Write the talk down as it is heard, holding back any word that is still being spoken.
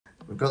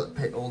we've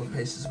got all the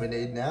pieces we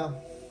need now.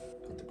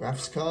 Got the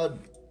graphics card,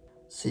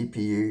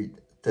 CPU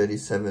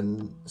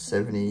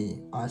 3770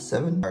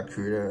 i7,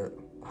 Barracuda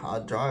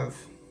hard drive,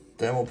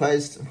 thermal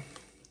paste,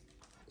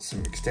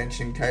 some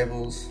extension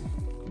cables,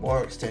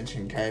 more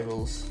extension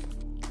cables,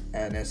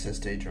 and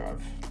SSD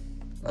drive.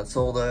 That's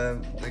all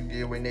the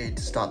gear we need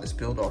to start this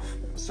build off.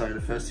 So the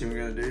first thing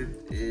we're going to do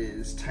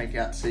is take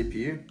out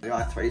CPU, the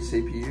i3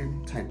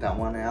 CPU, take that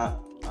one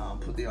out,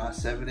 put the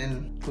i7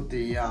 in, put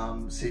the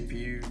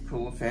CPU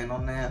cooler fan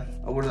on there.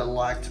 I would have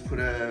liked to put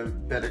a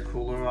better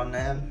cooler on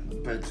there,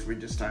 but we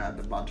just don't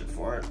have the budget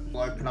for it.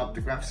 We'll open up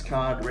the graphics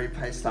card,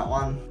 repaste that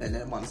one, and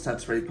then once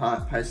that's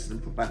repasted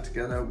and put back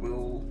together,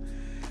 we'll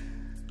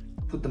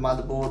put the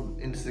motherboard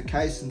into the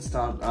case and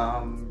start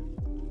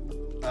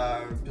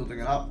building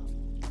it up,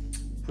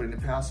 putting the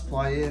power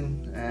supply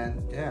in, and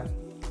yeah,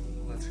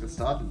 let's get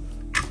started.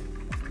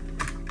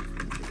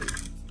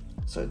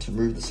 So to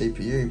remove the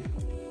CPU,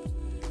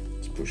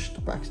 just push the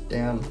back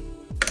down,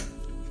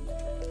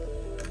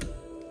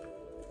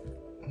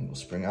 and we'll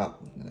spring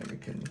up, and then we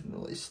can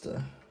release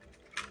the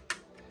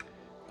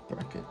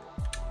bracket.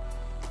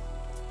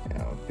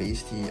 Our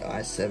beastie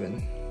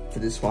i7. For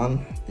this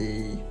one,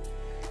 the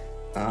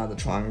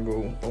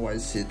triangle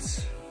always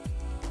sits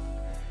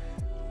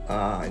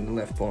in the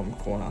left bottom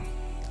corner,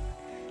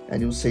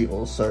 and you'll see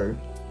also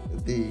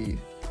the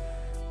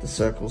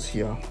circles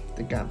here,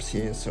 the gaps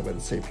here, so where the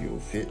CPU will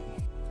fit.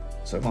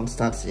 So once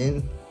that's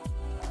in,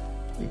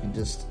 you can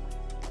just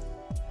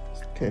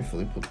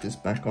carefully put this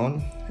back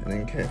on, and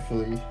then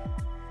carefully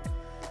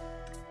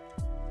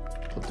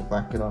put the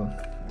bracket on.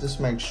 Just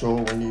make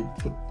sure when you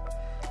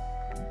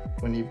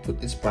put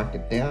this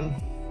bracket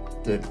down,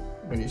 that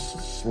when you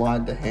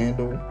slide the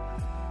handle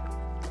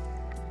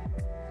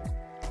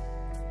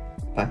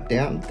back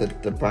down,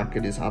 that the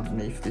bracket is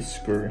underneath this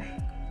screw.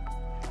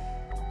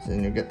 So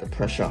then you'll get the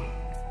pressure.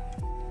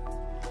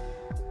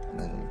 And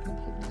then we can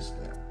put this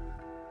there.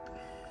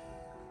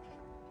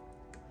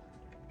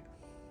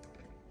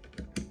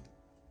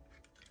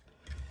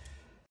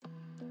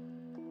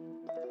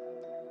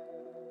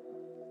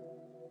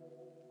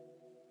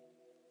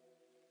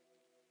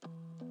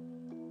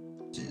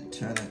 So you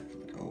turn it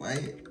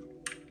away,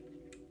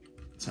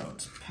 so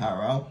it's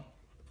parallel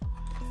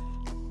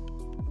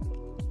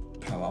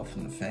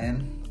from the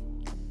fan.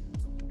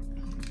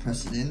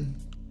 Press it in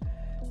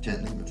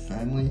gently but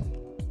firmly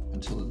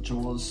until the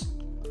jaws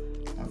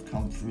have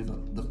come through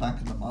the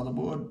back of the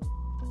motherboard,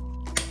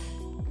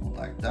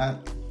 like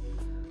that,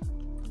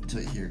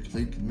 until you hear a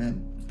click, and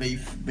then be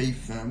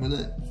firm with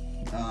it.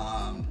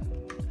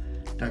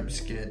 Don't be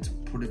scared to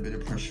put a bit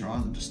of pressure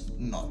on, just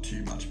not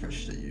too much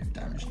pressure that you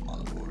damage the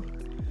motherboard.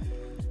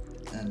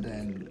 And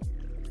then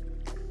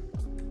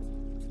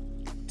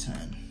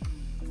turn,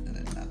 and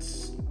then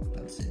that's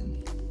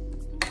in.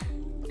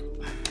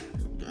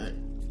 Okay.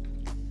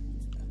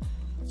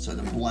 So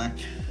the black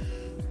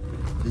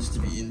is to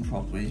be in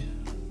properly.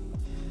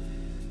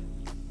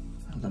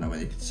 I don't know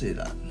whether you can see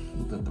that.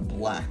 The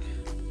black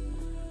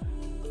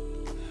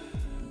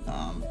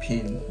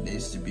pin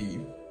needs to be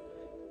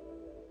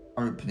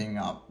opening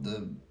up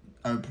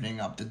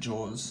the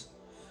jaws,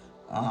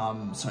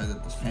 so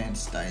that the fan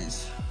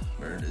stays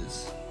where it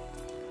is.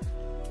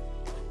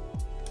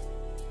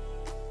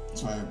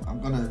 So I'm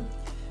gonna,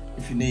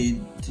 if you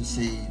need to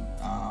see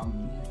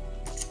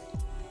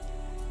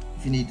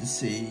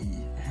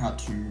how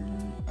to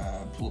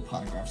pull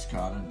apart a graphics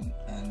card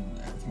and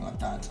everything like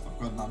that, I've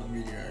got another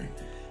video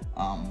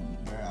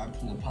where I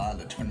pull apart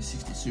a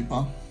 2060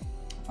 Super.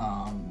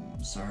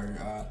 So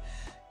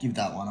give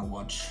that one a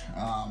watch,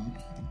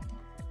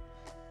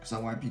 because I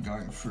won't be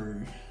going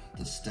through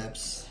the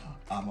steps.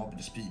 I'll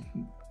just be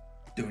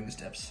doing the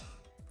steps.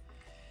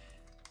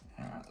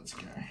 Alright, let's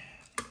go.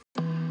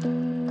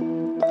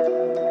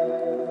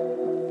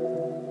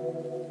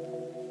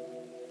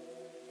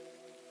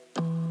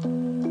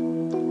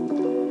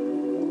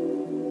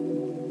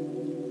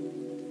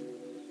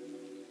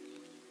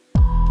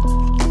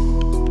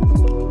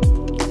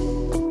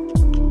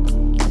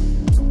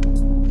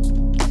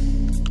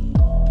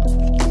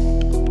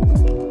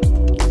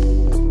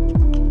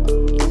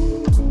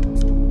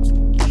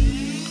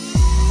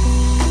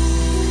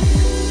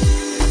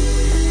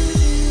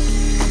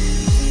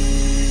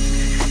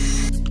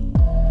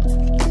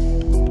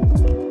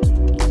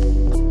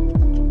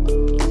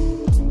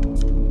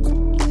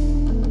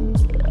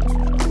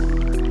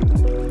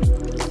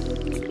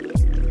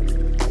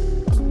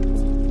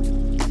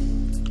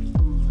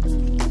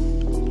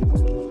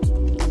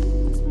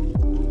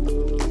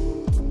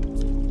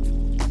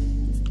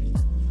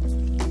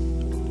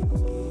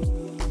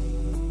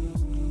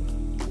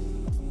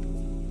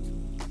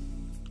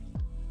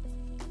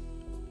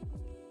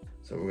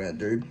 So what we're going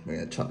to do, we're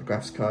going to chuck the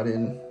graphics card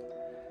in,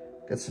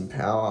 get some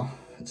power,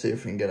 and see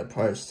if we can get a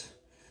post.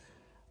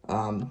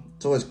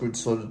 It's always good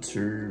sort of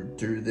to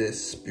do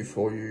this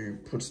before you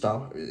put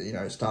stuff,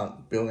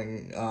 start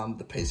building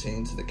the PC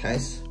into the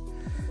case,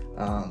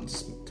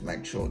 just to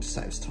make sure it just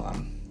saves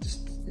time.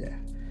 Just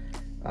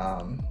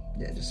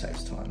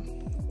saves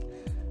time.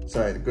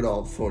 So the good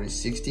old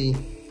 4060,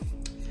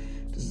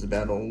 This is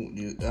about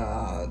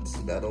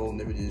all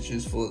NVIDIA is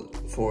useful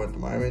for at the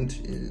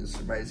moment,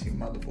 is raising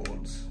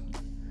motherboards.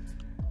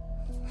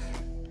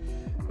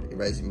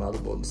 Raising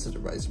motherboards instead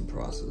of raising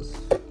prices.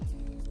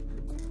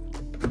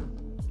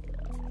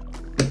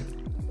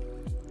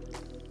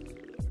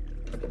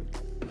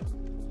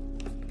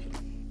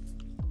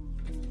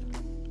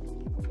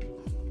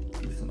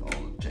 With an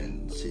old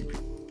gen CPU.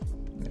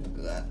 Look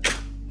at that.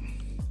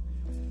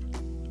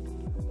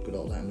 Good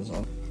old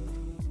Amazon.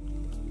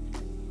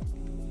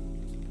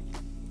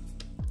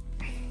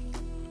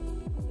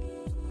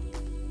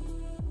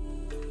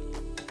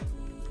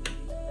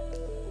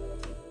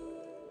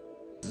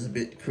 It's a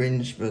bit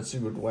cringe, but it's a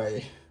good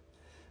way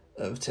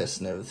of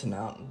testing everything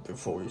out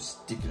before you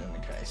stick it in the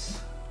case.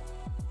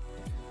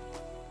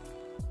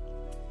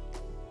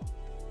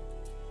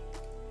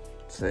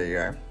 So there you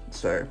go.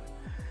 So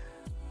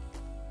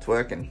it's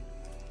working.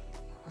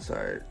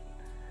 So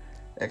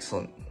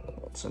excellent.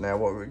 So now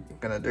what we're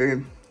gonna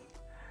do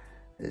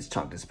is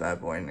chunk this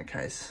bad boy in the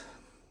case.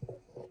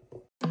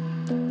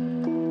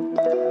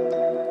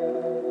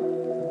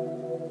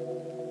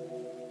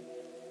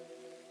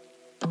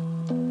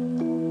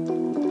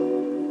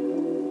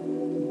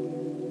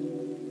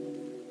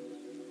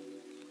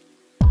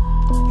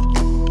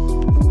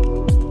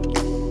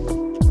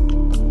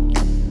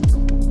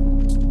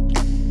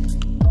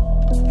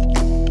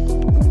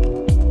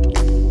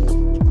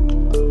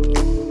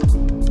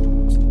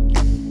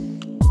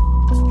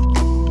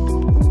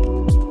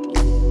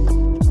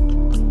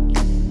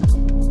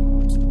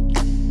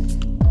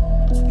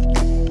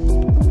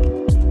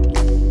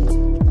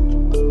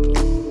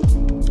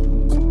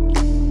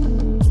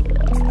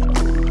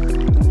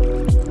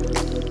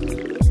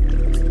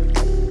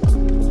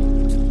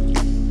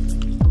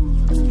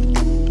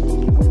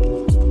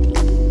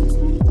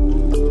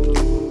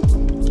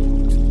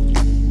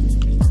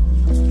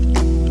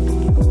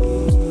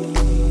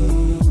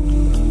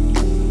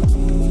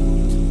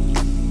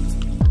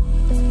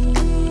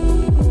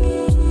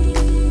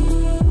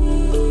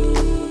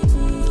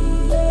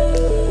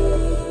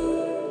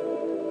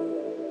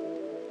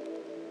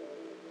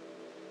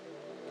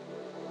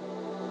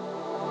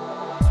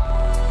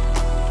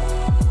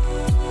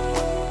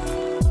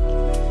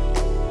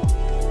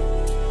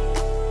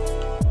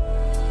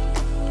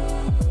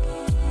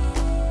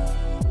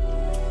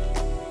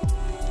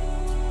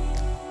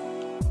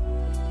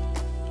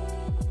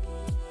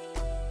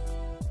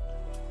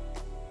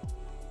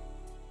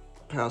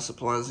 Power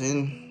supply's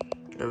in,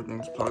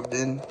 everything's plugged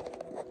in.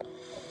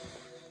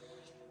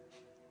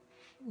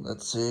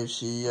 Let's see if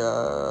she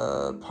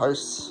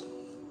posts.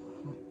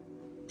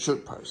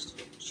 Should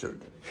post,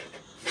 should.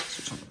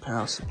 Switch on the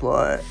power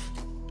supply.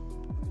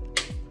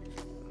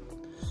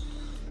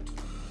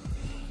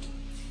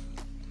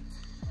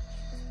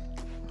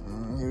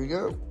 Here we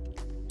go.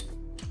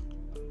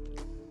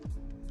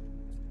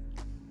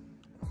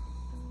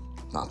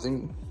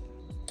 Nothing.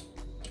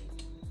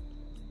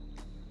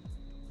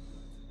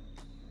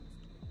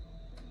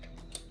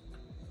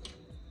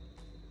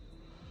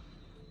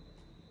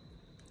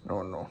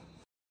 Oh no.